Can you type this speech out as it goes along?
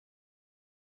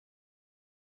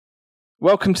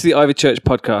Welcome to the Ivy Church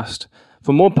podcast.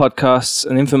 For more podcasts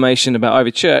and information about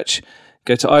Ivy Church,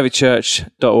 go to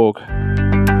ivychurch.org.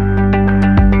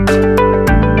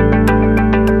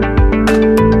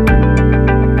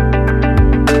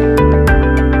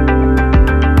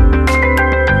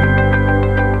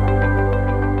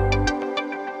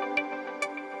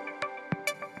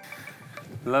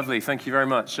 Lovely, thank you very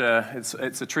much. It's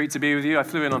a treat to be with you. I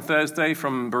flew in on Thursday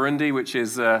from Burundi, which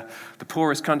is the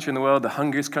poorest country in the world, the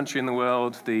hungriest country in the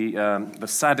world, the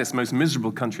saddest, most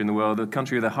miserable country in the world, the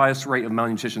country with the highest rate of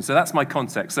malnutrition. So that's my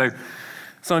context. So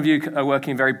some of you are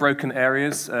working in very broken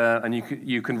areas, and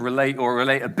you can relate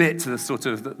a bit to the sort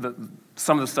of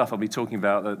some of the stuff I'll be talking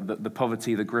about, the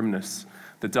poverty, the grimness,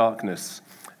 the darkness.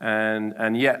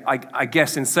 And yet, I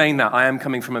guess in saying that, I am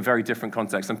coming from a very different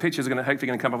context. And pictures are hopefully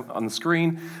going to come up on the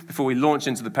screen before we launch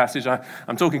into the passage.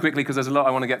 I'm talking quickly because there's a lot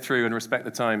I want to get through and respect the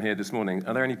time here this morning.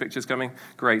 Are there any pictures coming?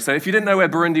 Great. So if you didn't know where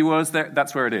Burundi was,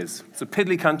 that's where it is. It's a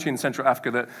piddly country in Central Africa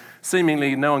that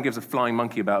seemingly no one gives a flying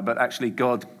monkey about, but actually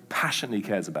God passionately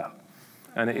cares about.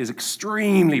 And it is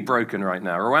extremely broken right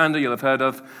now. Rwanda, you'll have heard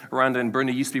of. Rwanda and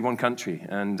Burundi used to be one country.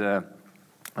 And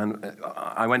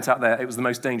I went out there. It was the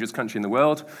most dangerous country in the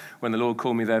world when the Lord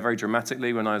called me there very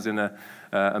dramatically when I was in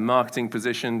a marketing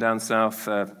position down south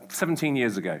 17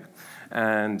 years ago.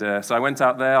 And so I went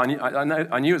out there. I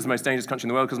knew it was the most dangerous country in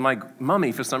the world because my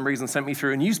mummy, for some reason, sent me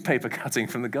through a newspaper cutting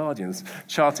from The Guardian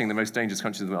charting the most dangerous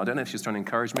countries in the world. I don't know if she was trying to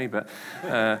encourage me, but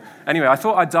anyway, I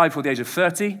thought I'd die before the age of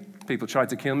 30. People tried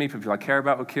to kill me. People I care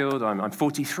about were killed. I'm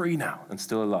 43 now and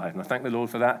still alive, and I thank the Lord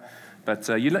for that. But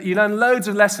you learn loads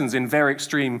of lessons in very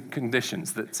extreme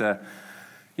conditions that,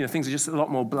 things are just a lot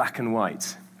more black and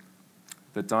white.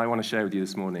 But I want to share with you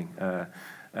this morning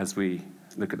as we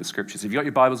look at the scriptures. If you've got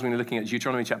your Bibles, we're going to be looking at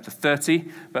Deuteronomy chapter 30.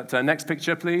 But next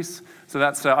picture, please. So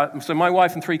that's so my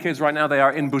wife and 3 kids right now, they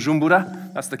are in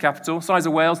Bujumbura. That's the capital. Size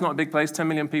of Wales, not a big place, 10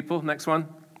 million people. Next one.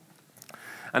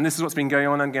 And this is what's been going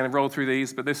on. I'm going to roll through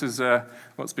these, but this is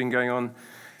what's been going on.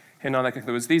 In our neck of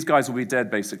the woods. These guys will be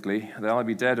dead, basically. They'll either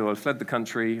be dead or have fled the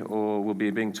country or will be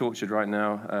being tortured right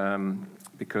now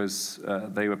because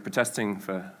they were protesting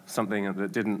for something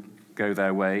that didn't go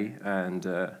their way, and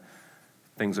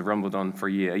things have rumbled on for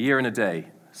a year and a day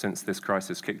since this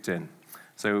crisis kicked in.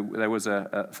 So there was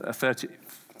a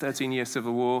 13-year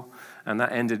civil war, and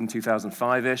that ended in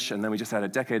 2005-ish, and then we just had a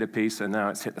decade of peace, and now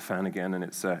it's hit the fan again, and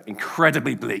it's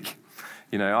incredibly bleak.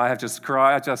 I have just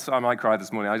cried. I might cry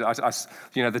this morning.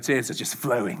 The tears are just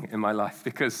flowing in my life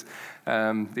because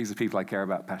these are people I care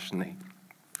about passionately,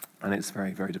 and it's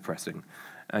very, very depressing.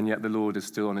 And yet the Lord is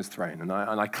still on His throne, and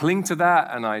I cling to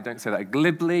that, and I don't say that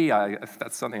glibly.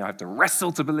 That's something I have to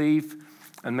wrestle to believe,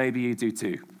 and maybe you do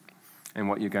too, in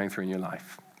what you're going through in your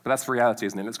life. But that's reality,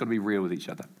 isn't it? Let's got to be real with each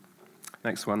other.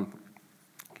 Next one.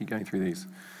 Keep going through these.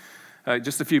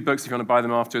 Just a few books if you want to buy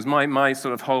them afterwards. My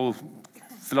sort of whole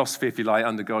philosophy, if you like,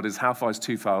 under God is how far is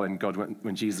too far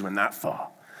when Jesus went that far.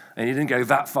 And He didn't go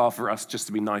that far for us just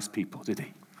to be nice people, did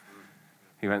He?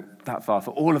 He went that far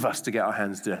for all of us to get our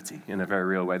hands dirty in a very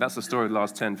real way. That's the story of the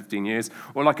last 10, 15 years.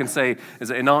 All I can say is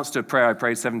that in answer to a prayer I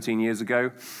prayed 17 years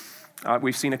ago,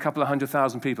 we've seen a couple of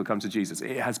 100,000 people come to Jesus.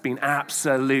 It has been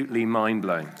absolutely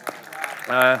mind-blowing.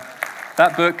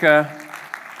 That book...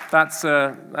 That's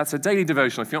a daily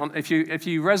devotional. If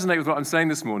you resonate with what I'm saying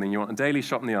this morning, you want a daily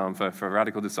shot in the arm for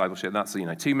radical discipleship. That's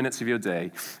 2 minutes of your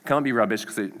day. Can't be rubbish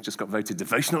because it just got voted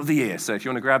devotional of the year. So if you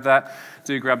want to grab that,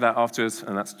 do grab that afterwards,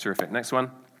 and that's terrific. Next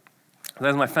one.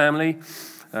 There's my family.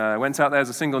 Went out there as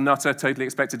a single nutter, totally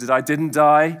expected to die, didn't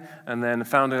die, and then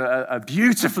found a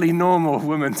beautifully normal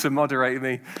woman to moderate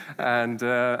me,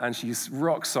 and she's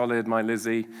rock solid, my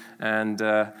Lizzie, and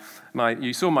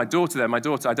you saw my daughter there. My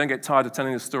daughter, I don't get tired of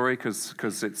telling this story because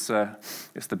it's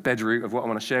the bedroot of what I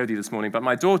want to share with you this morning, but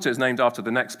my daughter is named after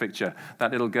the next picture,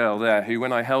 that little girl there, who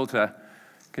when I held her,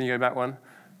 can you go back one?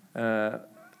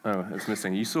 Oh, it's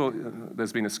missing. You saw,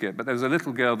 there's been a skip, but there's a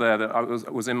little girl there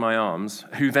that was in my arms,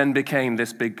 who then became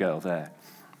this big girl there.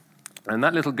 And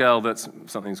that little girl,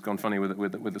 something's gone funny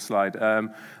with the slide.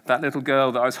 That little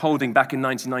girl that I was holding back in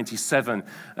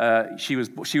 1997,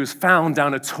 she was found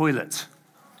down a toilet.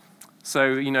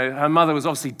 So, her mother was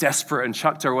obviously desperate and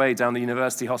chucked her away down the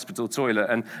university hospital toilet,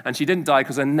 and she didn't die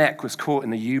because her neck was caught in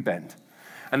the U-bend.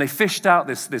 And they fished out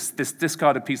this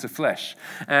discarded piece of flesh,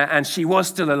 and she was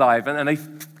still alive. And they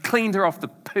cleaned her off the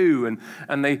poo,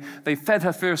 and they fed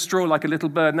her through a straw like a little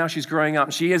bird. Now she's growing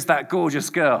up. She is that gorgeous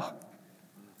girl.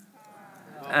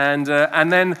 And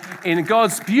then in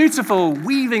God's beautiful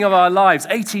weaving of our lives,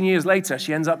 18 years later,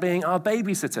 she ends up being our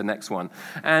babysitter. Next one.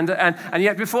 And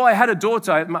yet before I had a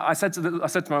daughter, I said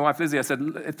to my wife Lizzie, I said,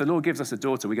 if the Lord gives us a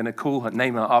daughter, we're going to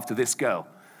name her after this girl.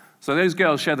 So those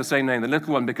girls share the same name, the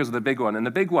little one because of the big one. And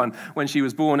the big one, when she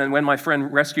was born and when my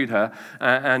friend rescued her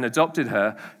and adopted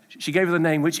her, she gave her the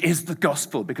name which is the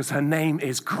gospel because her name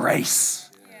is Grace.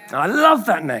 Yeah. I love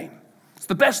that name. It's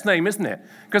the best name, isn't it?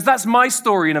 Because that's my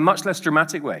story in a much less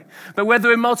dramatic way. But whether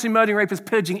we're multi-murdering rapists,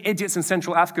 pillaging idiots in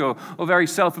Central Africa or very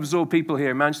self-absorbed people here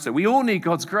in Manchester, we all need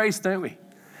God's grace, don't we?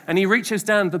 And he reaches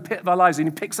down the pit of our lives and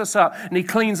he picks us up and he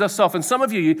cleans us off. And some of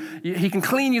he can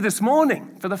clean you this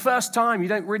morning for the first time. You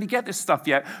don't really get this stuff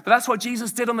yet. But that's what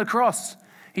Jesus did on the cross.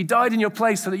 He died in your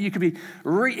place so that you could be,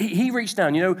 he reached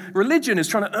down. You know, religion is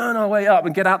trying to earn our way up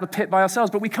and get out the pit by ourselves,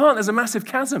 but we can't. There's a massive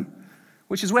chasm,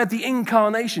 which is where the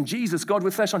incarnation, Jesus, God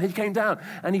with flesh on, he came down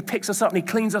and he picks us up and he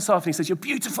cleans us off and he says, you're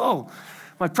beautiful,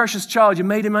 my precious child, you're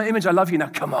made in my image, I love you. Now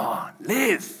come on,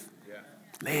 live.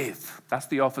 Live. That's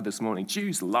the offer this morning.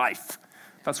 Choose life.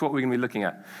 That's what we're going to be looking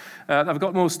at. I've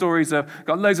got more stories. I've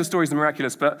got loads of stories of the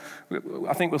miraculous, but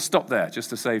I think we'll stop there just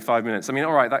to save 5 minutes. I mean,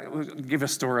 all right, give a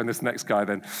story on this next guy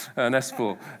then,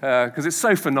 Nestor, because it's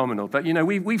so phenomenal. But, you know,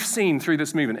 we've seen through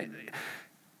this movement.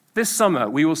 This summer,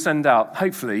 we will send out,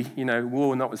 hopefully, you know,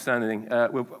 war notwithstanding,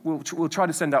 we'll try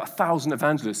to send out 1,000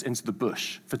 evangelists into the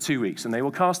bush for 2 weeks, and they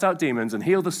will cast out demons and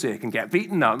heal the sick and get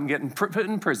beaten up and get put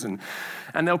in prison.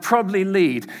 And they'll probably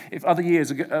lead, if other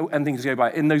years and things go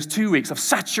by, in those 2 weeks of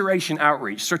saturation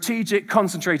outreach, strategic,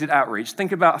 concentrated outreach.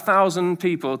 Think about 1,000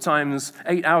 people times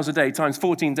 8 hours a day times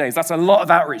 14 days. That's a lot of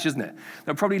outreach, isn't it?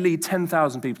 They'll probably lead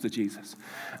 10,000 people to Jesus.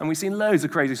 And we've seen loads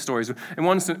of crazy stories. In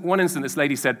one instant, this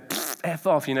lady said, F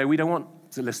off, you know, we don't want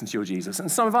to listen to your Jesus.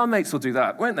 And some of our mates will do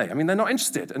that, won't they? I mean, they're not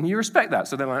interested, and you respect that.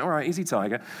 So they're like, all right, easy,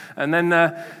 tiger. And then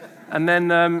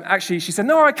actually she said,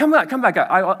 no, all right, come back.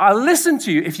 I'll listen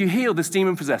to you if you heal this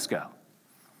demon-possessed girl.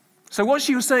 So what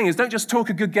she was saying is, don't just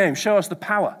talk a good game, show us the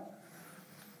power.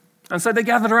 And so they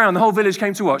gathered around. The whole village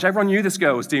came to watch. Everyone knew this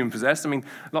girl was demon-possessed. I mean,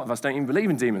 a lot of us don't even believe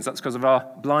in demons. That's because of our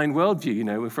blind worldview, you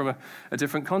know. We're from a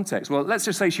different context. Well, let's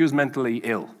just say she was mentally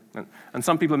ill. And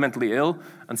some people are mentally ill,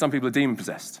 and some people are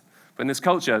demon-possessed. But in this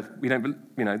culture, we don't,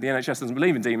 you know, the NHS doesn't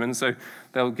believe in demons, so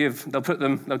they'll give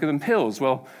them pills.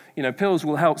 Well, you know, pills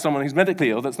will help someone who's medically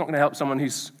ill. That's not going to help someone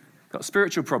who's got a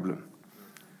spiritual problem.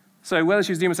 So whether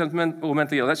she's demon-possessed or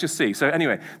mentally ill, let's just see. So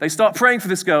anyway, they start praying for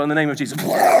this girl in the name of Jesus.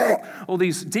 All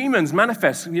these demons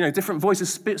manifest, you know, different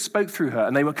voices spoke through her,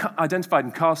 and they were identified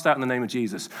and cast out in the name of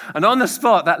Jesus. And on the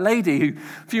spot, that lady who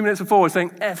a few minutes before was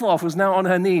saying, F off, was now on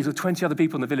her knees with 20 other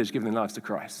people in the village giving their lives to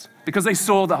Christ because they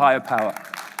saw the higher power.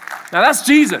 Now that's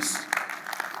Jesus.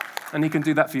 And he can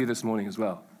do that for you this morning as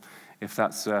well, if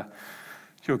that's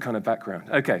your kind of background.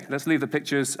 Okay, let's leave the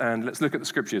pictures and let's look at the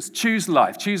scriptures. Choose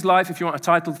life. Choose life if you want a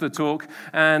title for the talk.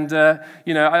 And,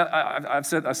 you know, I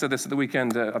said this at the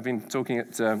weekend. I've been talking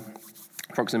at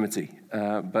Proximity.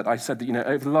 But I said that, you know,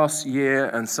 over the last year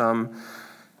and some,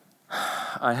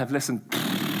 I have listened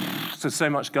to so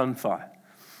much gunfire.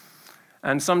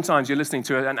 And sometimes you're listening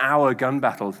to an hour gun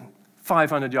battle,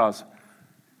 500 yards,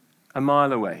 a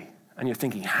mile away. And you're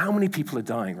thinking, how many people are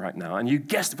dying right now? And you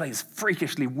play this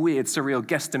freakishly weird, surreal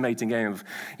guesstimating game of,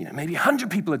 you know, maybe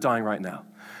 100 people are dying right now.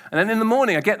 And then in the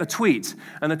morning, I get the tweet,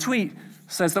 and the tweet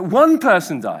says that one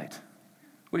person died,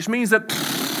 which means that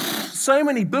so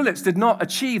many bullets did not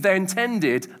achieve their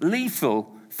intended,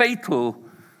 lethal, fatal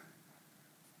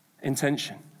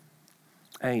intention,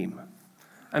 aim.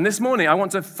 And this morning, I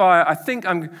want to fire, I think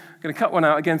I'm going to cut one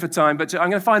out again for time, but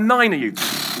I'm going to fire 9 at you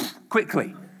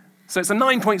quickly. So it's a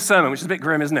 9-point sermon, which is a bit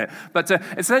grim, isn't it? But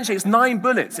essentially, it's 9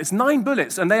 bullets. It's 9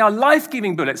 bullets, and they are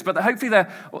life-giving bullets, but hopefully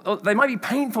they might be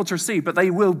painful to receive, but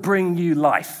they will bring you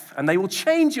life, and they will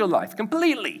change your life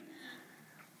completely.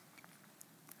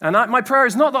 And my prayer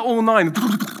is not that all 9,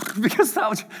 because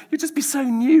you'd just be so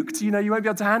nuked, you know, you won't be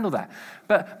able to handle that.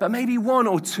 But maybe 1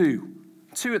 or 2.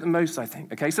 2 at the most, I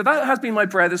think. Okay, so that has been my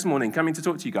prayer this morning, coming to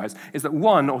talk to you guys, is that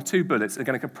 1 or 2 bullets are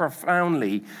going to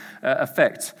profoundly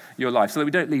affect your life, so that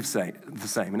we don't leave the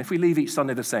same. And if we leave each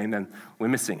Sunday the same, then we're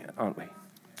missing it, aren't we?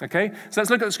 Okay, so let's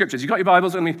look at the scriptures. You've got your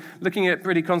Bibles, and we're looking at it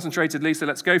pretty concentratedly, so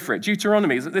let's go for it.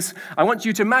 Deuteronomy. I want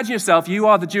you to imagine yourself, you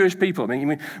are the Jewish people. I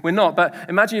mean, we're not, but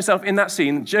imagine yourself in that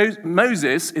scene.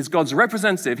 Moses is God's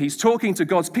representative. He's talking to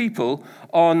God's people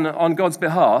on God's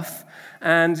behalf.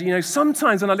 And, you know,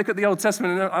 sometimes when I look at the Old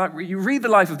Testament and you read the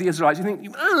life of the Israelites, you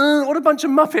think, what a bunch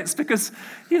of muppets, because,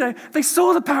 you know, they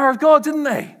saw the power of God, didn't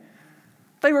they?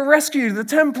 They were rescued, the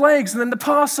 10 plagues, and then the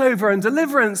Passover and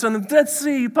deliverance, and the Dead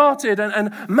Sea parted,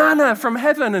 and manna from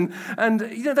heaven, and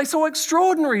you know, they saw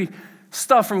extraordinary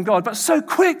stuff from God, but so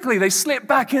quickly they slipped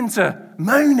back into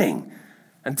moaning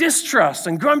and distrust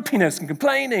and grumpiness and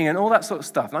complaining and all that sort of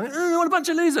stuff. Like, what a bunch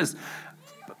of losers.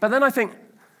 But then I think,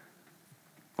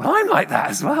 well, I'm like that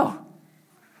as well.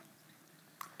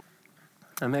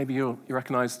 And maybe you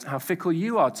recognize how fickle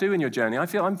you are too in your journey. I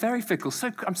feel I'm very fickle.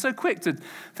 I'm so quick to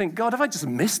think, God, have I just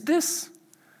missed this?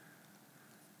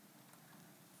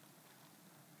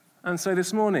 And so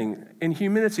this morning, in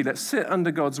humility, let's sit under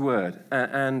God's word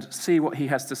and see what he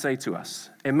has to say to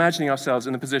us, imagining ourselves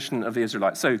in the position of the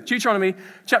Israelites. So Deuteronomy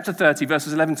chapter 30,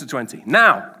 verses 11 to 20.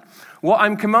 Now, what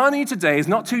I'm commanding you today is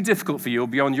not too difficult for you or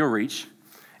beyond your reach.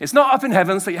 It's not up in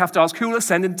heaven, so you have to ask who will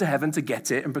ascend into heaven to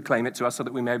get it and proclaim it to us so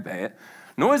that we may obey it.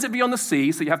 Nor is it beyond the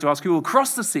sea, so you have to ask who will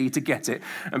cross the sea to get it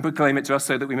and proclaim it to us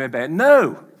so that we may obey it.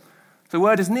 No! The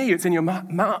word is near you. It's in your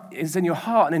it's in your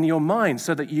heart and in your mind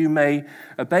so that you may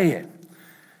obey it.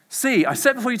 See, I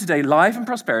set before you today life and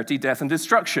prosperity, death and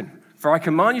destruction. For I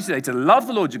command you today to love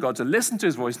the Lord your God, to listen to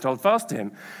his voice and to hold fast to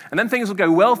him. And then things will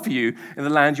go well for you in the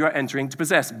land you are entering to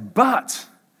possess. But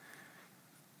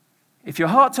if your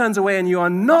heart turns away and you are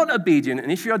not obedient, and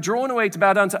if you are drawn away to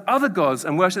bow down to other gods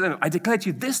and worship them, I declare to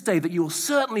you this day that you will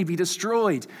certainly be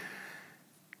destroyed.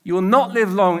 You will not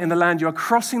live long in the land you are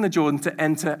crossing the Jordan to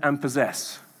enter and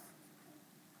possess.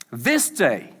 This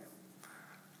day,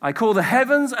 I call the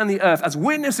heavens and the earth as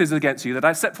witnesses against you that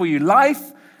I set for you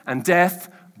life and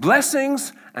death,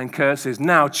 blessings and curses.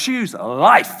 Now choose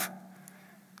life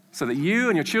so that you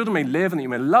and your children may live and that you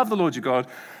may love the Lord your God,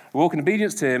 walk in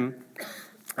obedience to him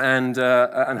and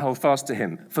hold fast to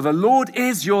him. For the Lord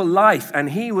is your life, and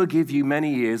he will give you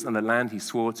many years on the land he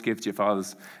swore to give to your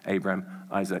fathers, Abraham,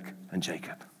 Isaac, and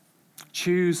Jacob.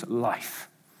 Choose life.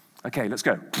 Okay, let's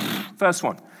go. First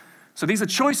one. So these are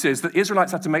choices that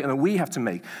Israelites have to make and that we have to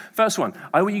make. First one,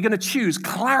 are you going to choose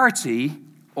clarity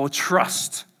or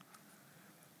trust?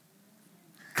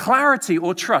 Clarity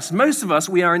or trust. Most of us,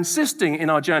 we are insisting in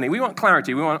our journey. We want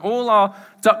clarity. We want all our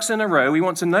ducks in a row. We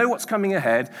want to know what's coming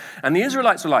ahead. And the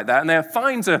Israelites were like that, and they're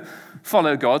fine to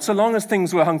follow God so long as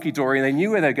things were hunky-dory and they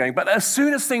knew where they're going. But as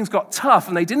soon as things got tough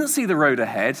and they didn't see the road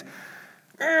ahead,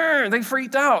 they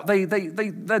freaked out.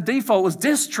 Their default was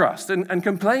distrust and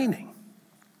complaining.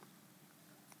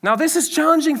 Now, this is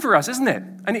challenging for us, isn't it?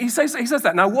 And he says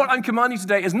that. Now, what I'm commanding you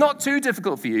today is not too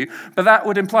difficult for you, but that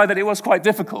would imply that it was quite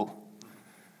difficult.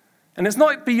 And it's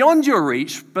not beyond your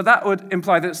reach, but that would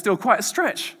imply that it's still quite a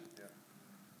stretch.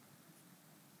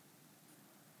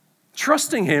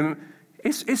 Trusting him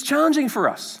is challenging for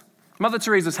us. Mother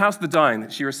Teresa's House of the Dying,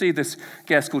 she received this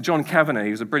guest called John Kavanagh. He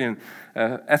was a brilliant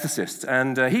ethicist,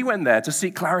 and he went there to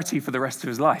seek clarity for the rest of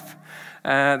his life.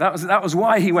 That was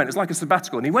why he went. It's like a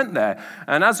sabbatical, and he went there.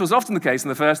 And as was often the case on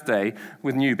the first day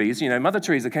with newbies, Mother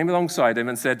Teresa came alongside him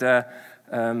and said,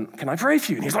 can I pray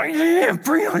for you? And he's like, yeah,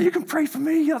 bring it on. You can pray for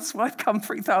me. That's why I've come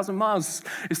 3,000 miles,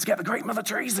 is to get the great Mother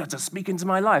Teresa to speak into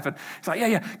my life. And he's like,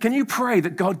 yeah. Can you pray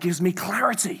that God gives me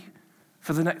clarity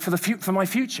for my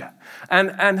future? And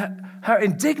her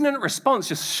indignant response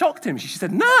just shocked him. She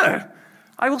said, no,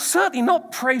 I will certainly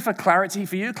not pray for clarity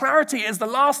for you. Clarity is the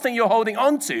last thing you're holding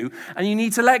on to and you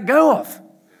need to let go of.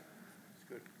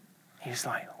 He's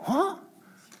like, what?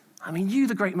 I mean, you,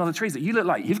 the great Mother Teresa, you look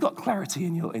like you've got clarity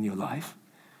in your life.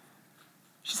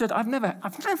 She said, I've never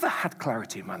had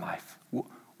clarity in my life.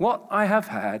 What I have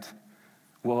had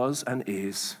was and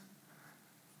is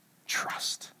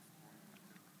trust.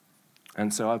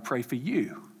 And so I pray for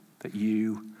you that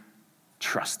you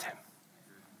trust him.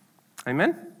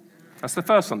 Amen? That's the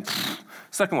first one.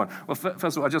 Second one. Well,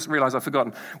 first of all, I just realized I've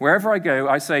forgotten. Wherever I go,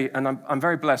 I say, and I'm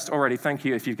very blessed already. Thank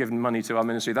you if you've given money to our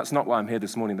ministry. That's not why I'm here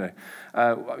this morning, though.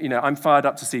 I'm fired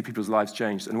up to see people's lives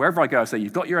changed. And wherever I go, I say,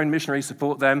 you've got your own missionaries,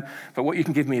 support them. But what you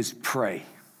can give me is pray.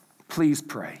 Please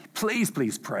pray. Please,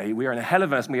 please pray. We are in a hell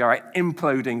of a mess. We are an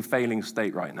imploding, failing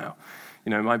state right now.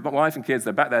 My wife and kids,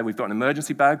 they're back there. We've got an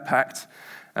emergency bag packed.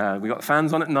 We've got the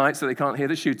fans on at night so they can't hear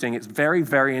the shooting. It's very,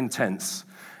 very intense.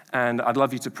 And I'd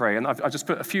love you to pray. And I've just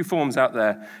put a few forms out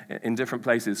there in different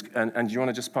places. And you want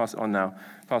to just pass it on now?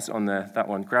 Pass it on there, that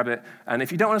one. Grab it. And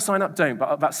if you don't want to sign up, don't.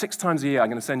 But about 6 times a year, I'm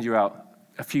going to send you out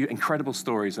a few incredible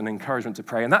stories and encouragement to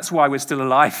pray. And that's why we're still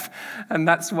alive. And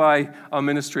that's why our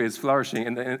ministry is flourishing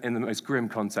in the most grim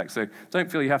context. So don't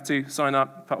feel you have to sign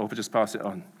up or just pass it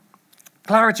on.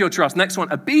 Clarity or trust. Next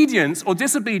one, obedience or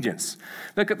disobedience.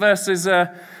 Look at verses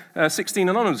 16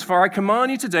 and onwards. For I command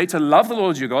you today to love the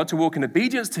Lord your God, to walk in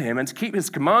obedience to him, and to keep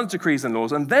his commands, decrees, and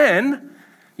laws, and then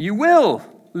you will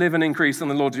live and increase,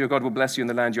 and the Lord your God will bless you in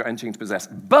the land you're entering to possess.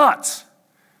 But,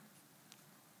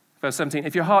 verse 17,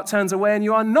 if your heart turns away and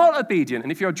you are not obedient,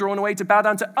 and if you're drawn away to bow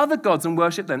down to other gods and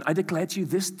worship them, I declare to you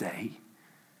this day,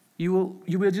 you will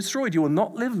be destroyed. You will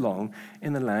not live long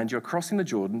in the land you're crossing the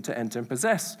Jordan to enter and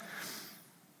possess.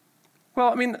 Well,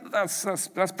 I mean, that's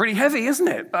pretty heavy, isn't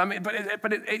it?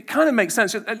 But it kind of makes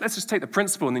sense. Let's just take the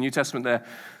principle in the New Testament there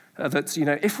that,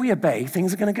 if we obey,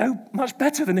 things are going to go much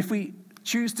better than if we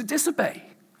choose to disobey.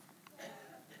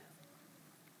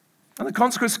 And the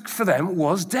consequence for them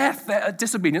was death. Their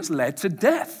disobedience led to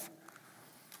death.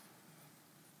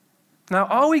 Now,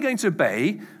 are we going to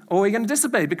obey or are we going to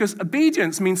disobey? Because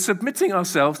obedience means submitting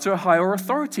ourselves to a higher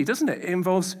authority, doesn't it? It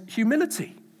involves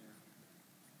humility.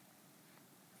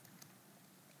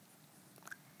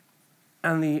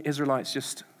 And the Israelites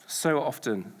just so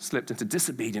often slipped into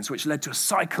disobedience, which led to a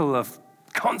cycle of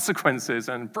consequences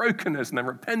and brokenness and then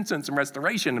repentance and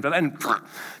restoration, but then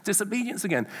disobedience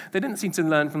again. They didn't seem to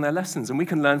learn from their lessons, and we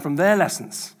can learn from their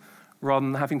lessons rather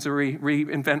than having to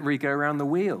reinvent, go around the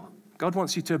wheel. God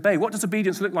wants you to obey. What does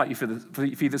obedience look like for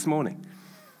you this morning?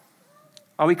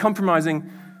 Are we compromising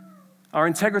our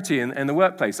integrity in the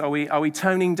workplace? Are we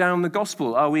toning down the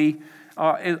gospel? Are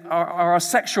our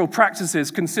sexual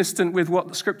practices consistent with what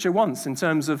the Scripture wants in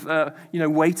terms of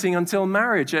waiting until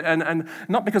marriage? And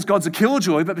not because God's a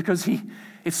killjoy, but because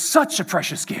it's such a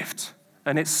precious gift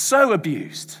and it's so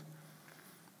abused.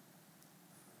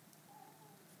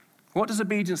 What does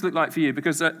obedience look like for you?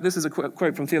 Because this is a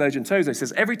quote from theologian Tozer. He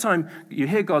says, every time you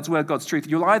hear God's word, God's truth,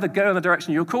 you'll either go in the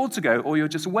direction you're called to go or you'll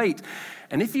just wait.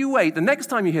 And if you wait, the next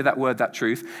time you hear that word, that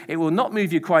truth, it will not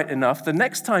move you quite enough. The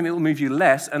next time it will move you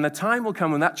less, and the time will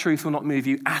come when that truth will not move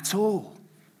you at all.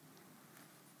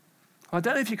 I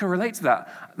don't know if you can relate to that.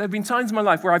 There have been times in my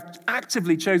life where I've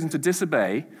actively chosen to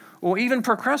disobey or even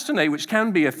procrastinate, which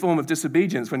can be a form of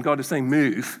disobedience when God is saying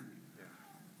move.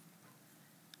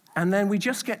 And then we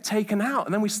just get taken out,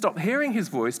 and then we stop hearing his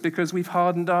voice because we've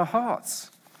hardened our hearts.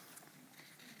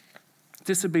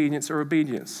 Disobedience or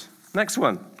obedience. Next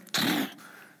one.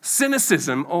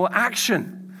 Cynicism or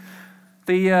action.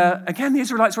 Again, the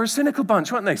Israelites were a cynical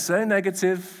bunch, weren't they? So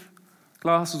negative.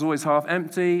 Glass was always half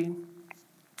empty.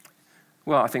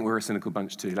 Well, I think we're a cynical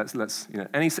bunch too. Let's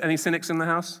any cynics in the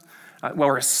house? Well,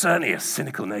 we're certainly a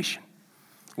cynical nation.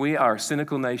 We are a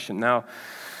cynical nation. Now,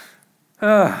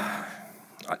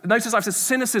 notice I've said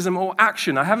cynicism or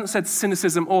action. I haven't said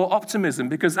cynicism or optimism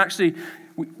because actually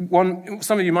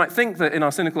some of you might think that in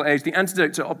our cynical age, the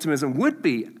antidote to optimism would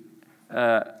be,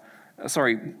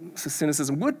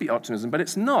 cynicism would be optimism, but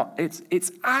it's not.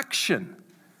 It's action.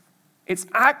 It's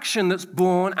action that's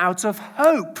born out of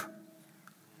hope.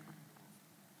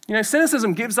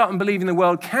 Cynicism gives up and believing the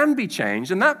world can be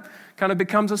changed, and that kind of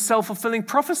becomes a self-fulfilling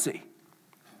prophecy.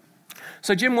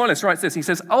 So Jim Wallace writes this. He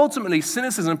says, ultimately,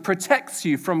 cynicism protects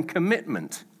you from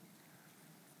commitment.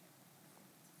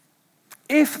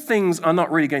 If things are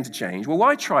not really going to change, well,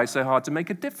 why try so hard to make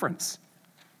a difference?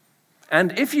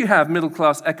 And if you have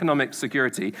middle-class economic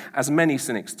security, as many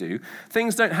cynics do,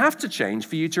 things don't have to change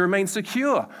for you to remain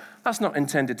secure. That's not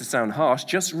intended to sound harsh,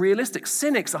 just realistic.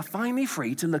 Cynics are finally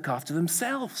free to look after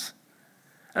themselves.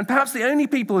 And perhaps the only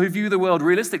people who view the world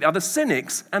realistically are the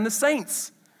cynics and the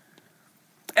saints.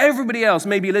 Everybody else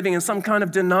may be living in some kind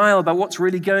of denial about what's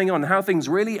really going on, how things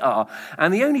really are.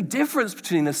 And the only difference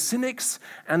between the cynics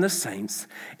and the saints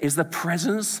is the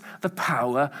presence, the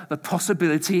power, the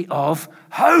possibility of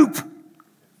hope.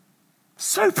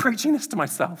 So preaching this to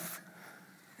myself.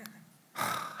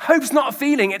 Hope's not a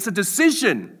feeling, it's a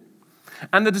decision.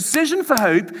 And the decision for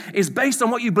hope is based on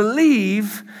what you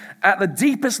believe at the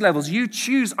deepest levels. You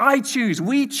choose, I choose,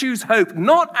 we choose hope,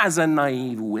 not as a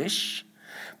naive wish,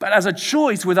 but as a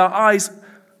choice with our eyes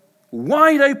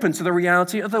wide open to the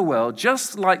reality of the world,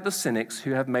 just like the cynics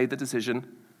who have made the decision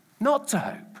not to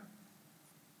hope.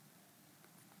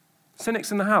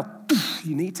 Cynics in the house,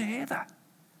 you need to hear that.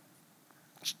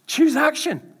 Choose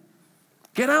action.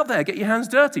 Get out there, get your hands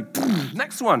dirty.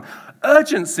 Next one,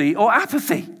 urgency or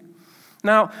apathy.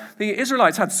 Now, the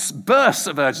Israelites had bursts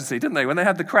of urgency, didn't they? When they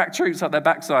had the crack troops up their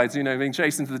backsides, being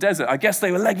chased into the desert. I guess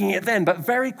they were legging it then, but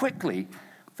very quickly,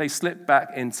 they slipped back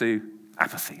into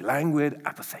apathy, languid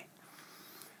apathy.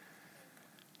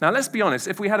 Now, let's be honest.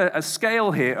 If we had a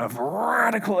scale here of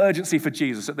radical urgency for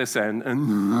Jesus at this end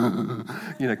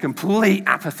and, complete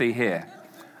apathy here,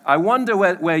 I wonder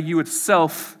where you would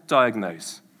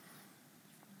self-diagnose.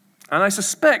 And I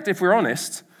suspect, if we're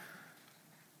honest,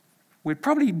 we'd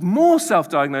probably more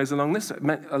self-diagnose along this,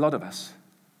 a lot of us.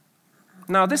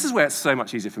 Now, this is where it's so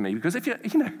much easier for me, because if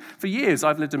for years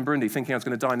I've lived in Burundi thinking I was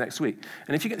going to die next week.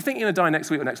 And if you think you're going to die next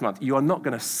week or next month, you are not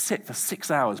going to sit for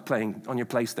 6 hours playing on your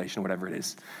PlayStation or whatever it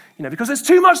is, because there's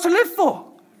too much to live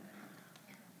for.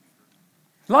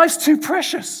 Life's too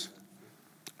precious.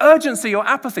 Urgency or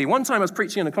apathy. One time I was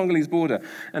preaching on the Congolese border,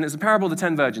 and it's the parable of the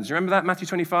 10 virgins. You remember that, Matthew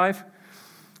 25?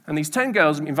 And these 10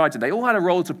 girls invited, they all had a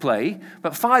role to play,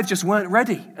 but 5 just weren't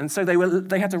ready. And so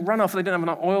they had to run off. They didn't have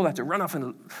enough oil. They had to run off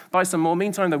and buy some more.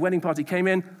 Meantime, the wedding party came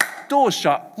in, doors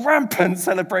shut, rampant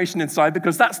celebration inside,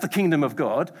 because that's the kingdom of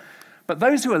God. But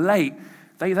those who are late,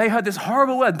 They heard this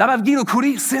horrible word, Dababgino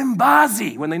Kuri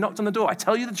Simbazi, when they knocked on the door. I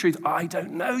tell you the truth, I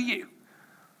don't know you.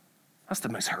 That's the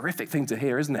most horrific thing to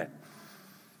hear, isn't it?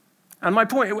 And my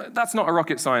point, that's not a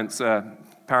rocket science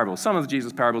parable. Some of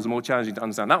Jesus' parables are more challenging to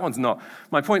understand. That one's not.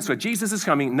 My point's where Jesus is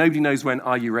coming, nobody knows when,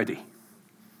 are you ready?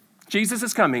 Jesus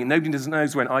is coming, nobody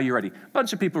knows when, are you ready? A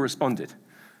bunch of people responded,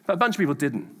 but a bunch of people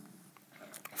didn't.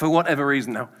 For whatever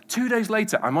reason. Now, 2 days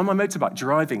later, I'm on my motorbike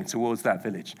driving towards that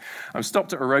village. I'm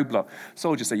stopped at a roadblock.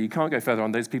 Soldiers say, you can't go further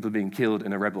on. Those people are being killed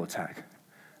in a rebel attack.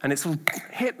 And it sort of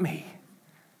hit me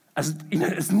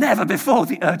as never before,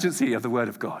 the urgency of the word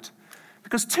of God.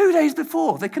 Because 2 days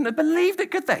before, they couldn't have believed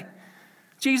it, could they?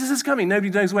 Jesus is coming.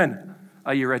 Nobody knows when.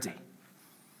 Are you ready?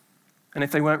 And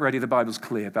if they weren't ready, the Bible's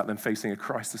clear about them facing a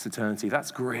Christless eternity.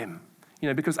 That's grim.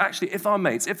 Because actually, if our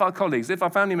mates, if our colleagues, if our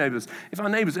family members, if our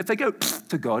neighbors, if they go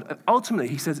to God, ultimately,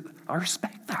 he says, I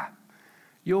respect that.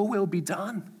 Your will be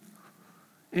done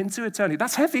into eternity.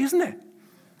 That's heavy, isn't it?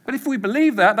 But if we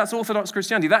believe that, that's Orthodox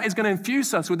Christianity. That is going to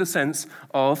infuse us with a sense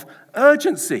of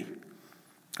urgency.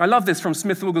 I love this from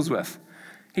Smith Wigglesworth.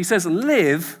 He says,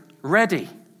 live ready.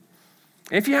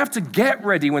 If you have to get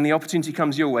ready when the opportunity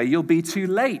comes your way, you'll be too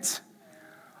late.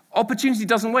 Opportunity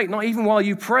doesn't wait, not even while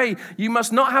you pray. You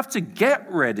must not have to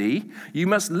get ready. You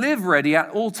must live ready at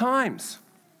all times.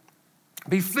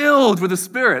 Be filled with the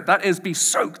Spirit. That is, be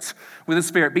soaked with the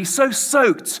Spirit. Be so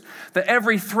soaked that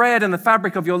every thread in the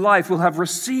fabric of your life will have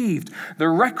received the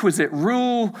requisite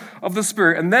rule of the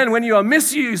Spirit. And then when you are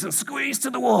misused and squeezed to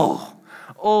the wall,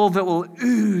 all that will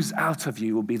ooze out of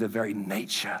you will be the very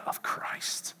nature of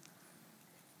Christ.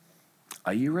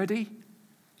 Are you ready?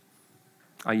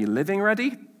 Are you living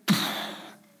ready?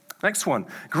 Next one,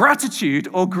 gratitude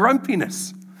or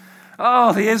grumpiness.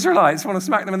 Oh, the Israelites want to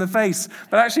smack them in the face.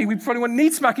 But actually, we probably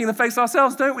need smacking in the face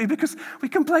ourselves, don't we? Because we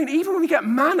complain, even when we get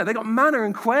manna. They got manna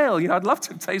and quail. I'd love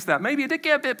to taste that. Maybe it did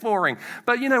get a bit boring.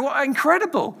 But what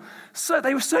incredible. So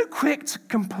they were so quick to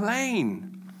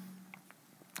complain,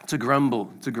 to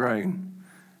grumble, to groan.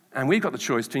 And we've got the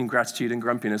choice between gratitude and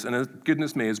grumpiness. And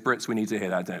goodness me, as Brits, we need to hear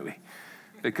that, don't we?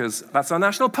 Because that's our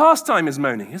national pastime, is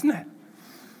moaning, isn't it?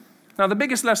 Now, the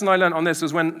biggest lesson I learned on this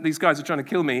was when these guys were trying to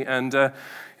kill me, and I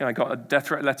got a death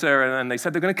threat letter, and they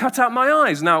said they're going to cut out my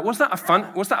eyes. Now, was that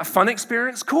a fun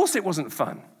experience? Of course it wasn't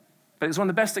fun, but it was one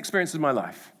of the best experiences of my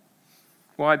life.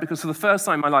 Why? Because for the first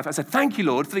time in my life, I said, thank you,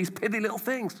 Lord, for these pithy little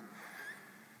things.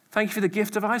 Thank you for the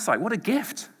gift of eyesight. What a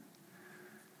gift.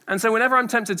 And so whenever I'm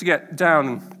tempted to get down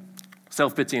and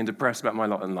self-pity and depressed about my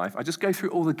lot in life, I just go through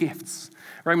all the gifts.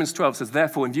 Romans 12 says,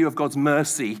 therefore, in view of God's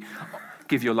mercy,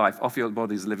 give your life, offer your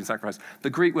body as a living sacrifice. The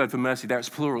Greek word for mercy there, it's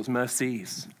plural, it's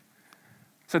mercies.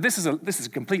 So this is a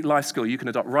complete life skill you can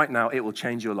adopt right now. It will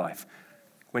change your life.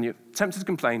 When you're tempted to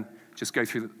complain, just go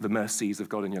through the mercies of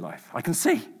God in your life. I can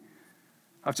see.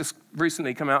 I've just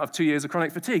recently come out of 2 years of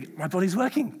chronic fatigue. My body's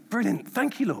working. Brilliant.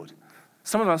 Thank you, Lord.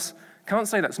 Some of us can't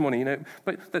say that this morning,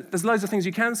 but there's loads of things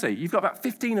you can say. You've got about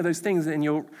 15 of those things in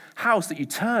your house that you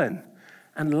turn,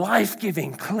 and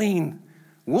life-giving, clean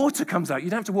water comes out. You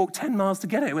don't have to walk 10 miles to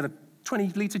get it with a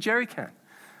 20-litre jerry can.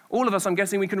 All of us, I'm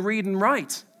guessing, we can read and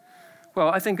write. Well,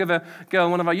 I think of a girl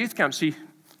in one of our youth camps. She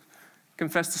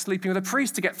confessed to sleeping with a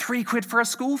priest to get £3 for her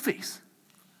school fees.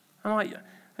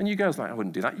 And you girls I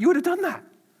wouldn't do that. You would have done that.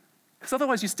 Because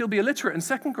otherwise you'd still be illiterate in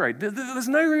second grade. There's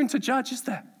no room to judge, is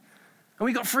there? And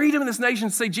we've got freedom in this nation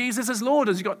to say Jesus is Lord,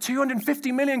 as you've got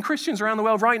 250 million Christians around the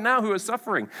world right now who are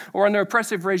suffering or under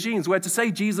oppressive regimes, where to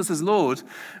say Jesus is Lord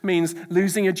means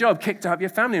losing your job, kicked out of your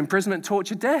family, imprisonment,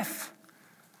 torture, death.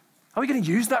 Are we going to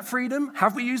use that freedom?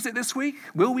 Have we used it this week?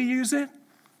 Will we use it?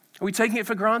 Are we taking it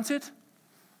for granted?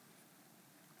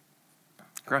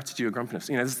 Gratitude or grumpiness.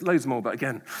 There's loads more, but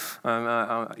again,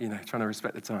 trying to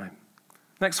respect the time.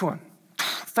 Next one,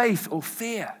 faith or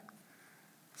fear.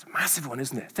 It's a massive one,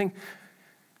 isn't it?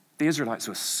 The Israelites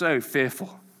were so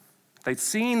fearful. They'd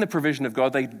seen the provision of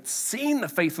God. They'd seen the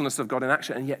faithfulness of God in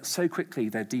action, and yet so quickly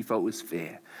their default was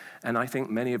fear. And I think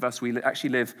many of us, we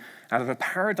actually live out of a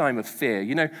paradigm of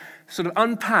fear. Sort of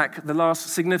unpack the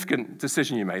last significant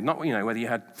decision you made. Not, whether you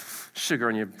had sugar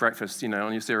on your breakfast,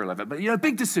 on your cereal level, but, a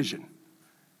big decision.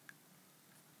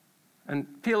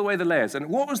 And peel away the layers. And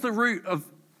what was the root of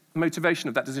motivation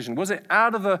of that decision? Was it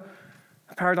out of a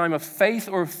paradigm of faith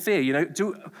or of fear?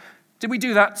 Did we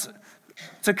do that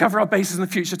to cover our bases in the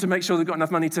future, to make sure we've got enough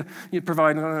money to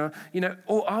provide, or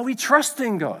are we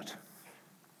trusting God?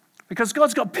 Because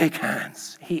God's got big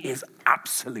hands. He is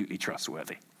absolutely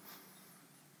trustworthy.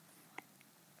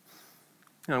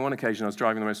 On one occasion, I was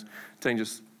driving the most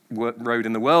dangerous road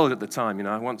in the world at the time.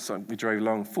 Once we drove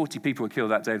along, 40 people were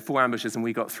killed that day, 4 ambushes, and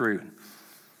we got through.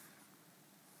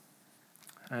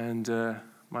 And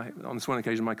On this one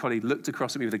occasion, my colleague looked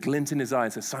across at me with a glint in his eye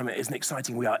and said, "Simon, isn't it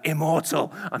exciting? We are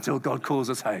immortal until God calls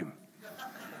us home."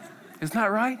 Isn't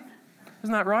that right?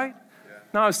 Isn't that right? Yeah.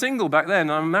 Now, I was single back then.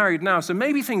 I'm married now, so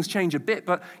maybe things change a bit,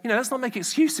 but, let's not make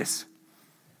excuses.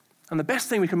 And the best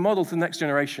thing we can model to the next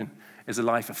generation is a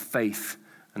life of faith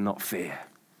and not fear.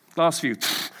 Last few,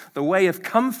 the way of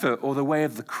comfort or the way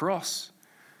of the cross.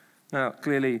 Now,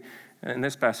 clearly, in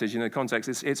this passage, the context,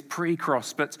 it's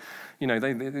pre-cross, but,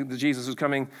 Jesus was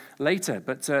coming later.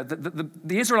 But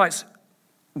the Israelites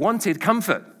wanted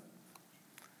comfort.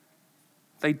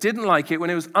 They didn't like it when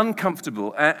it was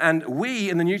uncomfortable. And we,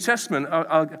 in the New Testament,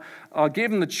 are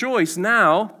given the choice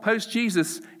now,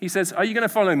 post-Jesus. He says, are you going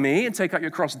to follow me and take up your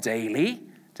cross daily,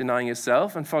 denying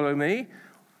yourself, and follow me?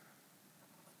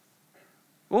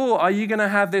 Or are you going to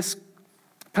have this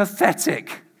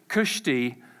pathetic,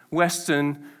 cushy,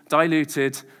 Western,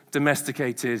 diluted,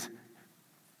 domesticated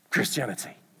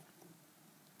Christianity?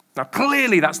 Now,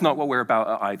 clearly that's not what we're about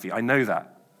at Ivy. I know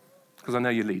that, because I know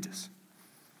your leaders.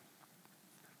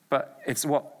 But it's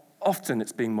what often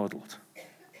it's being modeled.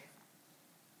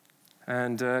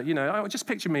 And, I just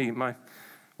picture me,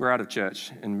 we're out of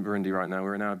church in Burundi right now.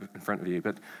 We're an hour in front of you.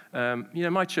 But,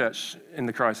 my church in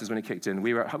the crisis when it kicked in,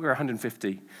 we were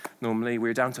 150 normally. We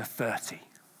were down to 30.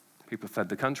 People fled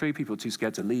the country. People were too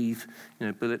scared to leave,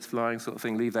 bullets flying sort of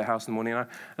thing, leave their house in the morning. And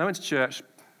I went to church,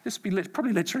 this would be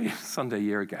probably literally Sunday a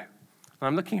year ago. And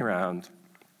I'm looking around.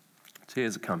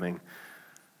 Tears are coming.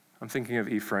 I'm thinking of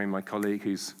Ephraim, my colleague,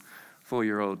 whose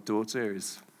 4-year-old daughter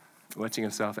is wetting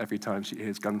herself every time she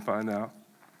hears gunfire now.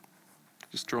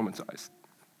 Just traumatized.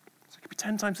 So it could be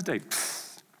 10 times a day.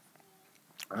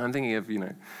 And I'm thinking of,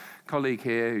 a colleague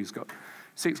here who's got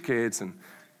 6 kids and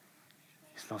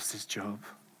he's lost his job.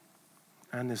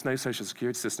 And there's no social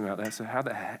security system out there. So how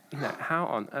the heck, how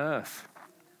on earth?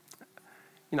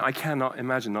 I cannot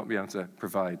imagine not being able to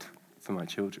provide for my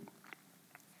children.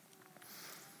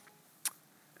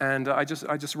 And I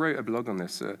just wrote a blog on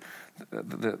this.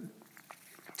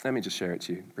 Let me just share it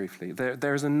to you briefly.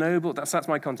 There is a noble, that's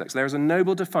my context. There is a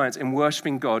noble defiance in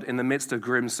worshiping God in the midst of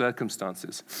grim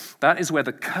circumstances. That is where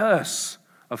the curse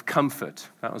of comfort,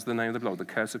 that was the name of the blog, the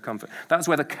curse of comfort. That's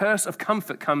where the curse of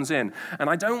comfort comes in. And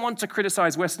I don't want to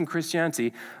criticize Western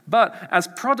Christianity, but as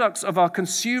products of our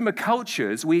consumer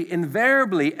cultures, we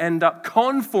invariably end up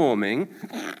conforming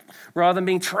rather than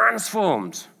being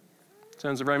transformed. In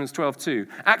terms of Romans 12:2,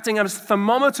 acting as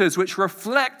thermometers which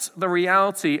reflect the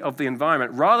reality of the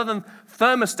environment rather than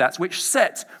thermostats which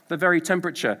set the very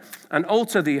temperature and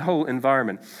alter the whole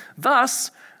environment.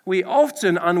 Thus, we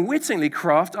often unwittingly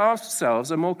craft ourselves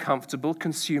a more comfortable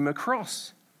consumer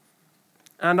cross.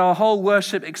 And our whole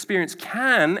worship experience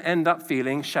can end up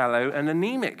feeling shallow and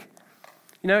anemic.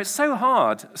 It's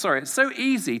so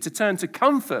easy to turn to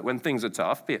comfort when things are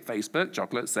tough, be it Facebook,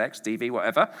 chocolate, sex, TV,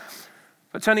 whatever,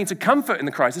 but turning to comfort in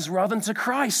the crisis rather than to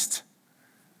Christ.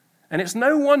 And it's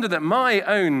no wonder that my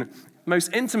own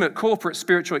most intimate corporate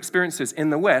spiritual experiences in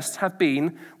the West have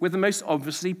been with the most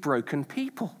obviously broken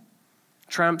people.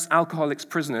 Tramps, alcoholics,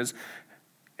 prisoners,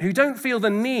 who don't feel the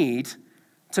need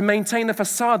to maintain a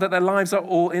facade that their lives are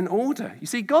all in order. You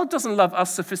see, God doesn't love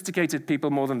us sophisticated people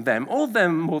more than them, or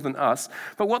them more than us,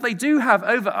 but what they do have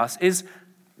over us is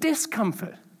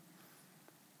discomfort.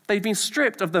 They've been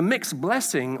stripped of the mixed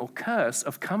blessing or curse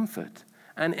of comfort.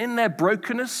 And in their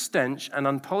brokenness, stench, and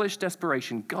unpolished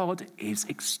desperation, God is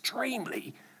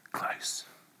extremely close.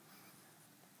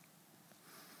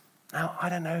 Now, I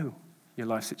don't know your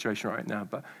life situation right now,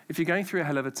 but if you're going through a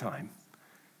hell of a time,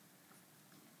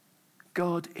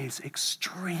 God is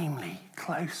extremely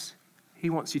close. He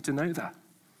wants you to know that.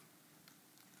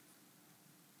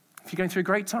 If you're going through a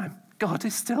great time, God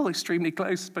is still extremely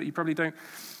close, but you probably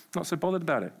not so bothered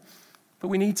about it. But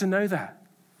we need to know that,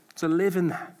 to live in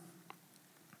that.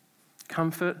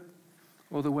 Comfort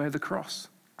or the way of the cross.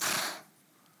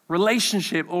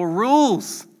 Relationship or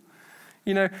rules.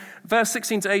 Verse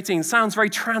 16 to 18 sounds very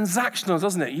transactional,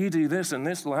 doesn't it? You do this and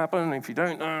this will happen, and if you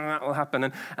don't, that will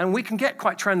happen. And we can get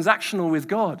quite transactional with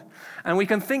God. And we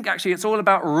can think actually it's all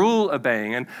about rule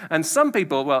obeying. And some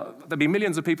people, there'll be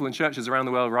millions of people in churches around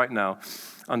the world right now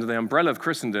under the umbrella of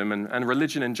Christendom and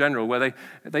religion in general, where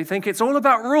they think it's all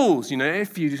about rules.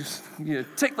 If you just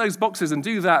tick those boxes and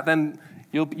do that, then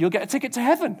you'll get a ticket to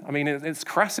heaven. I mean, it's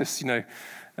Crassus,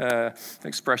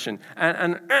 expression.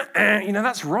 And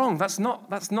that's wrong. That's not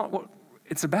what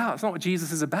it's about. It's not what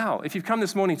Jesus is about. If you've come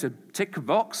this morning to tick a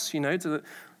box, to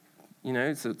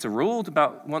rule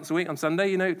about once a week on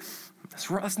Sunday,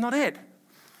 that's not it.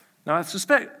 Now, I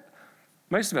suspect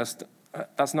most of us,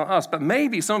 that's not us, but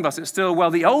maybe some of us, it's still,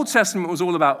 the Old Testament was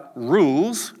all about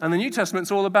rules, and the New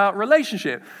Testament's all about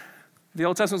relationship. The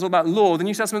Old Testament's all about law. The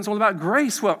New Testament's all about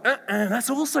grace. Well, that's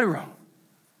also wrong.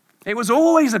 It was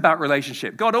always about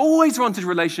relationship. God always wanted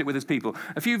relationship with his people.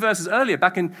 A few verses earlier,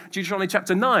 back in Deuteronomy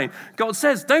chapter 9, God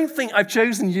says, don't think I've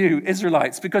chosen you,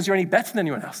 Israelites, because you're any better than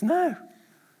anyone else. No.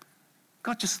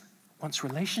 God just wants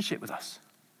relationship with us.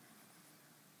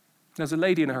 There's a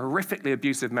lady in a horrifically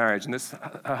abusive marriage, and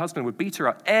her husband would beat her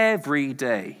up every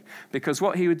day because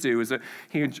what he would do is that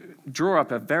he would draw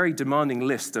up a very demanding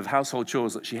list of household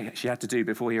chores that she had to do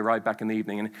before he arrived back in the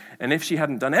evening. And if she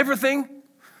hadn't done everything,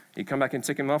 he'd come back and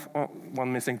tick him off. Oh,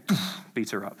 one missing, beat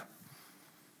her up.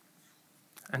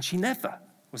 And she never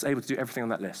was able to do everything on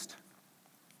that list.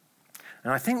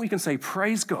 And I think we can say,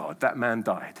 praise God, that man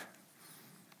died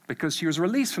because she was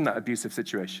released from that abusive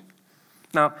situation.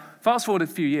 Now, fast forward a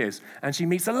few years, and she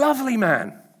meets a lovely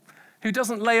man who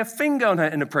doesn't lay a finger on her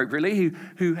inappropriately,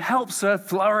 who helps her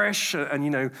flourish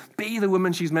and, be the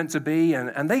woman she's meant to be,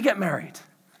 and they get married.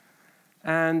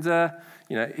 And,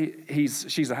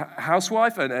 she's a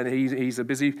housewife, and he's a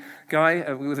busy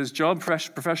guy with his job,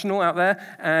 professional out there.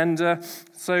 And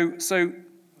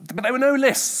but there were no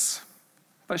lists.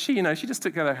 But she just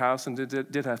took care of her house and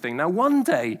did her thing. Now, one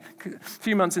day, a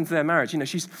few months into their marriage,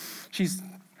 she's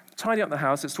tidy up the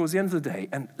house. It's towards the end of the day.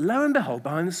 And lo and behold,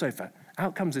 behind the sofa,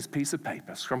 out comes this piece of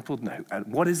paper, scrumpled note. And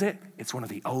what is it? It's one of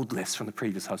the old lists from the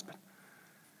previous husband.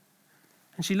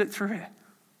 And she looked through it.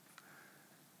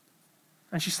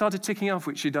 And she started ticking off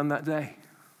what she'd done that day.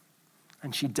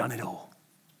 And she'd done it all.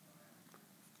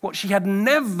 What she had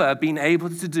never been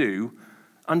able to do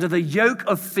under the yoke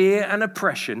of fear and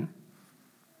oppression,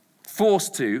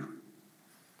 forced to,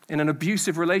 in an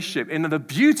abusive relationship, in the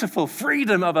beautiful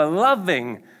freedom of a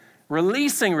loving,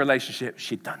 releasing relationship,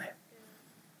 she'd done it.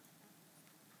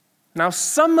 Now,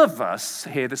 some of us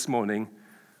here this morning,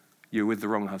 you're with the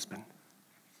wrong husband.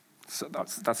 So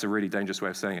that's a really dangerous way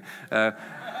of saying it.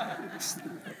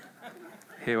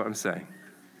 Hear what I'm saying.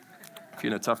 If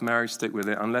you're in a tough marriage, stick with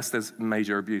it, unless there's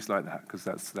major abuse like that, because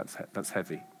that's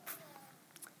heavy.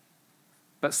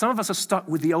 But some of us are stuck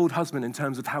with the old husband in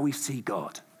terms of how we see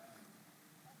God.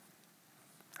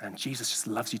 And Jesus just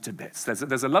loves you to bits.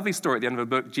 There's a lovely story at the end of a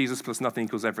book, Jesus plus nothing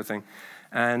equals everything.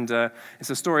 And it's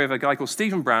a story of a guy called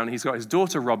Stephen Brown. He's got his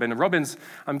daughter, Robin. And Robin's,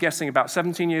 I'm guessing, about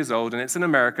 17 years old. And it's in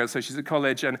America, so she's at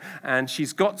college. And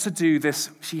she's got to do this.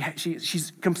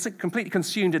 She's completely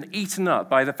consumed and eaten up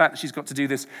by the fact that she's got to do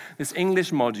this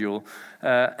English module.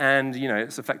 And,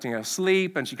 it's affecting her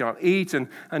sleep. And she can't eat.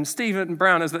 And Stephen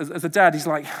Brown, as a dad, he's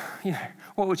like,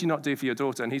 what would you not do for your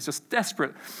daughter? And he's just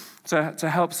desperate to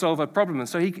help solve her problem. And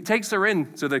so he takes her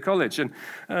into the college and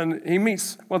he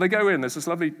meets, they go in, there's this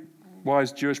lovely,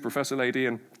 wise Jewish professor lady,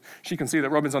 and she can see that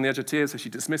Robin's on the edge of tears, so she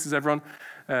dismisses everyone.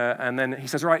 And then he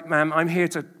says, right, ma'am, I'm here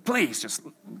to please just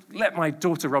let my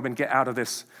daughter Robin get out of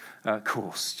this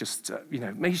course. Just,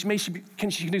 maybe she can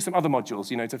do some other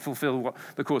modules, to fulfill what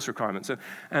the course requirements.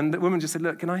 And the woman just said,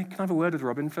 look, can I have a word with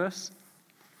Robin first?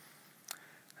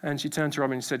 And she turned to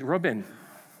Robin and said, Robin,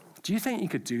 do you think you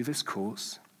could do this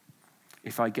course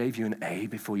if I gave you an A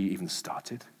before you even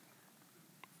started?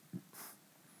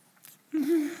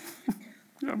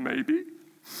 Yeah, maybe.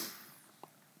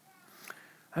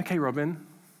 Okay, Robin,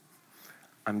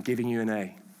 I'm giving you an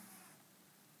A.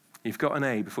 You've got an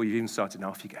A before you've even started, now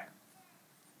off you go.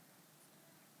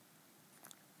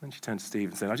 Then she turned to Steve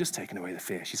and said, I've just taken away the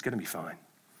fear. She's going to be fine.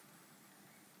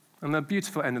 And the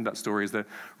beautiful end of that story is that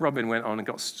Robin went on and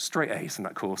got straight A's in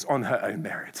that course on her own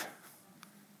merit.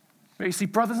 But you see,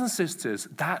 brothers and sisters,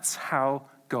 that's how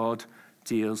God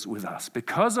deals with us.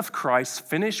 Because of Christ's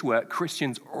finished work,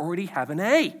 Christians already have an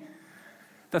A.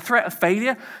 The threat of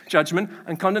failure, judgment,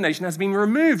 and condemnation has been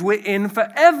removed. We're in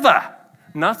forever.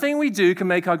 Nothing we do can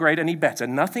make our grade any better.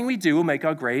 Nothing we do will make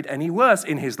our grade any worse.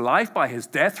 In his life, by his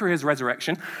death, through his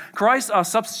resurrection, Christ, our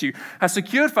substitute, has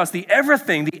secured for us the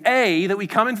everything, the A that we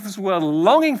come into this world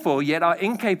longing for, yet are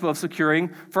incapable of securing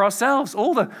for ourselves.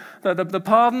 All the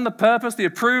pardon, the purpose, the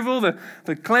approval,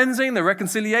 the cleansing, the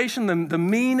reconciliation, the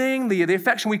meaning, the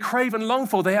affection we crave and long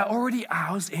for, they are already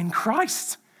ours in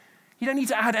Christ. You don't need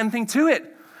to add anything to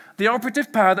it. The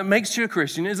operative power that makes you a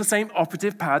Christian is the same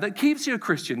operative power that keeps you a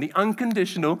Christian, the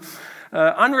unconditional,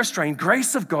 unrestrained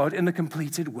grace of God in the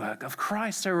completed work of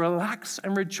Christ. So relax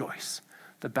and rejoice.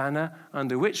 The banner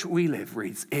under which we live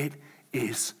reads, it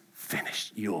is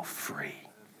finished. You're free.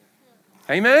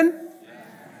 Amen?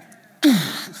 Yeah.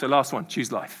 So last one,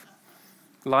 choose life.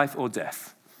 Life or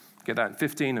death. Get that in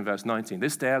 15 and verse 19.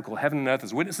 This day I'll call heaven and earth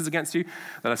as witnesses against you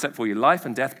that I set for you life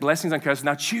and death, blessings and curses.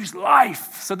 Now choose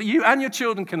life so that you and your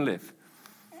children can live.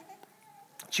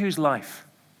 Choose life.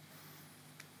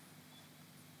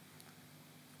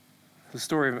 The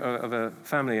story of a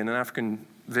family in an African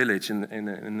village in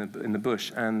the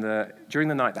bush, and during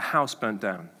the night the house burnt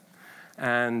down,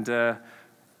 and at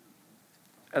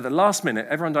the last minute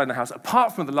everyone died in the house.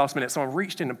 Apart from the last minute, someone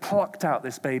reached in and plucked out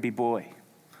this baby boy,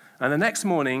 and the next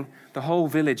morning the whole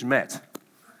village met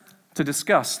to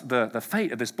discuss the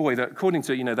fate of this boy. That according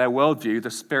to their worldview,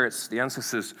 the spirits, the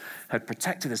ancestors had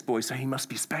protected this boy, so he must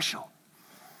be special.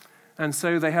 And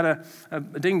so they had a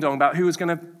ding-dong about who was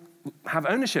going to have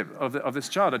ownership of this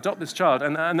child, adopt this child.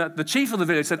 And the chief of the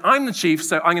village said, I'm the chief,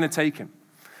 so I'm going to take him.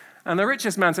 And the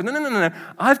richest man said, no,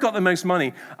 I've got the most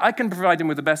money. I can provide him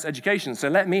with the best education, so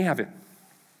let me have him.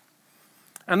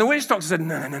 And the witch doctor said,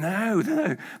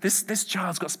 no. This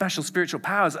child's got special spiritual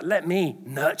powers. Let me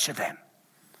nurture them.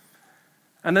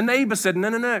 And the neighbor said,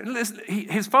 no.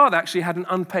 His father actually had an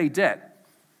unpaid debt.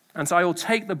 And so I will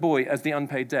take the boy as the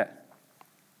unpaid debt.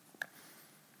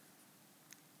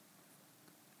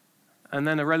 And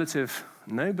then a relative,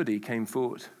 nobody, came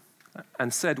forward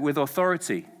and said with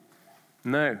authority,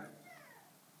 no,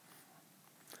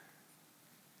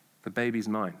 the baby's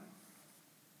mine.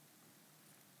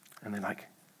 And they're like,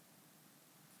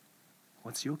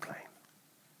 what's your claim?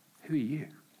 Who are you?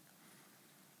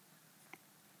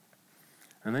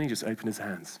 And then he just opened his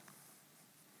hands.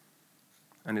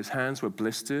 And his hands were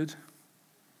blistered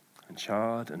and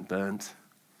charred and burnt.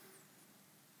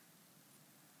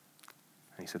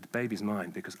 And he said, the baby's mine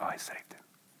because I saved him.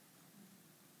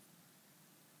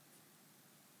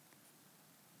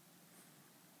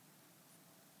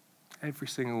 Every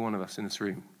single one of us in this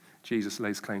room, Jesus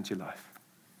lays claim to your life.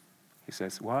 He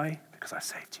says, why? Because I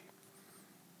saved you.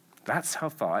 That's how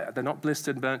far. They're not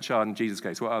blistered, burnt, charred in Jesus'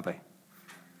 case. What are they?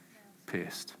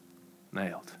 Pierced,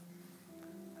 nailed.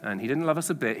 And he didn't love us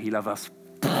a bit. He loved us.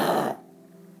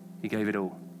 He gave it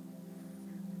all.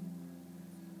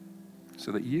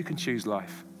 So that you can choose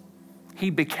life. He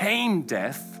became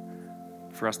death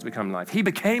for us to become life. He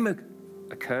became a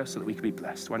curse so that we could be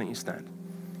blessed. Why don't you stand?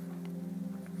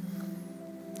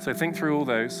 So think through all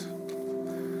those.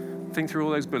 Think through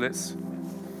all those bullets.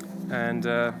 And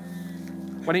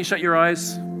why don't you shut your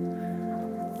eyes?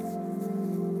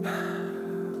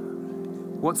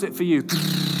 What's it for you?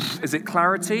 Is it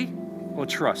clarity or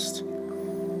trust?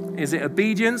 Is it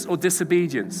obedience or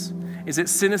disobedience? Is it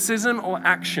cynicism or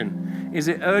action? Is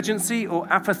it urgency or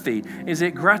apathy? Is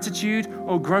it gratitude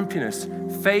or grumpiness?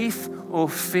 Faith or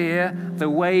fear? The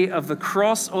way of the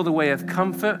cross or the way of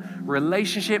comfort?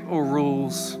 Relationship or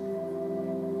rules?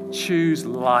 Choose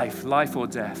life or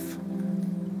death.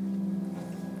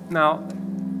 Now,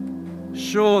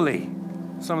 surely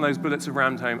some of those bullets have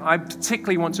rammed home. I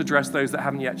particularly want to address those that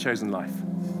haven't yet chosen life.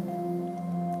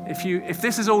 If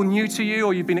this is all new to you,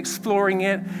 or you've been exploring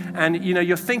it, and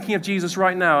you're thinking of Jesus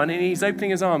right now, and he's opening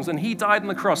his arms, and he died on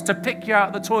the cross to pick you out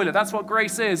of the toilet. That's what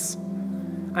grace is.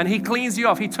 And he cleans you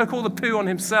off. He took all the poo on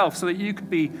himself so that you could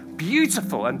be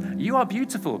beautiful, and you are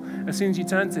beautiful as soon as you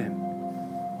turn to him.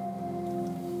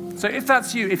 So if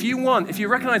that's you, if you're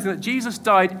recognizing that Jesus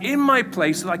died in my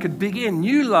place so that I could begin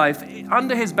new life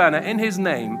under his banner, in his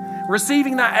name,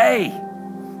 receiving that A.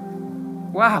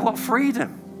 Wow, what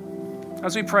freedom.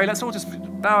 As we pray, let's all just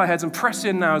bow our heads and press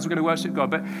in now as we're going to worship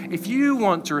God. But if you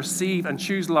want to receive and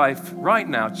choose life right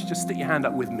now, just stick your hand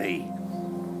up with me.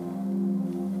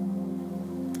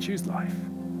 Choose life.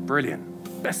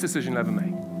 Brilliant. Best decision you'll ever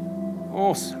make.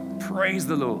 Awesome. Praise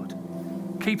the Lord.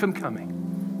 Keep them coming.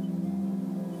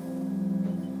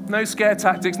 No scare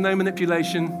tactics, no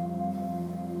manipulation.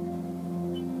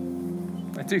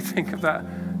 I do think of that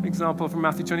example from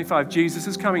Matthew 25. Jesus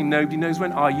is coming. Nobody knows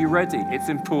when. Are you ready? It's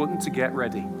important to get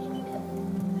ready.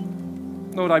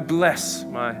 Lord, I bless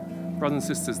my brothers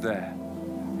and sisters there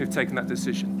who've taken that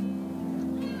decision.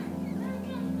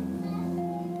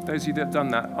 Those of you that have done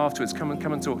that afterwards, come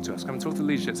and talk to us. Come and talk to the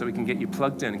leadership so we can get you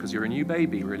plugged in, because you're a new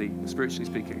baby, really, spiritually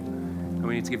speaking. And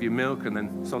we need to give you milk and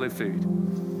then solid food.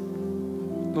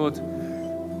 Lord,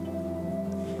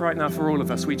 right now for all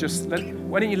of us, why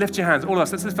don't you lift your hands? All of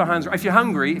us, let's lift our hands. If you're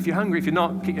hungry, if you're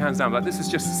not, keep your hands down. But this is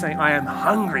just saying, I am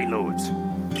hungry, Lord.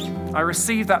 I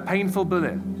received that painful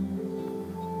bullet.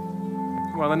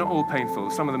 Well, they're not all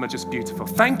painful. Some of them are just beautiful.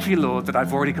 Thank you, Lord, that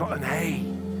I've already got an A.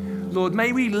 Lord,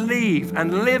 may we leave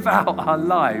and live out our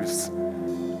lives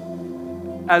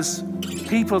as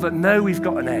people that know we've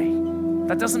got an A.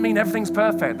 That doesn't mean everything's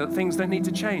perfect, that things don't need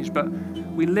to change, but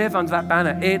we live under that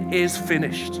banner. It is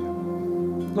finished.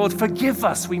 Lord, forgive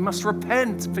us. We must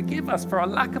repent. Forgive us for our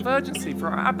lack of urgency, for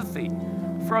our apathy,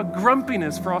 for our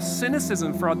grumpiness, for our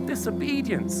cynicism, for our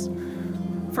disobedience,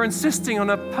 for insisting on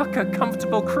a pucker,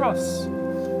 comfortable cross.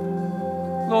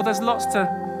 Lord, there's lots to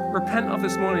repent of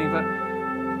this morning, but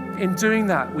in doing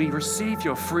that, we receive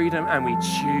your freedom and we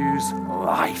choose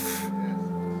life.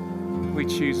 We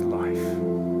choose life.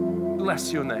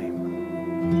 Bless your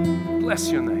name.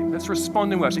 Bless your name. Let's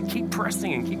respond in worship. Keep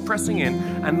pressing in,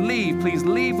 and please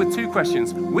leave with 2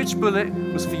 questions. Which bullet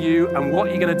was for you, and what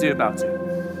are you going to do about it?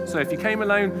 So if you came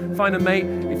alone, find a mate.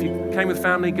 If you came with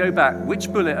family, go back. Which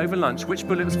bullet over lunch, which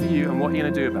bullet was for you, and what are you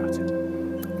going to do about it?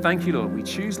 Thank you, Lord. We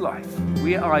choose life.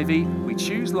 We at Ivy, we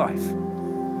choose life.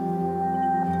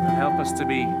 And help us to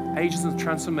be agents of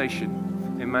transformation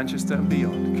in Manchester and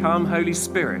beyond. Come, Holy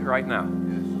Spirit, right now.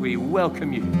 We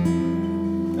welcome you.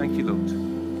 Thank you, Lord.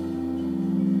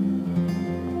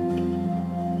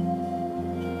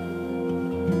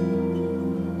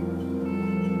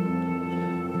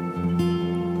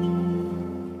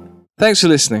 Thanks for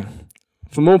listening.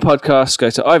 For more podcasts, go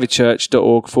to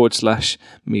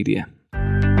ivychurch.org/media.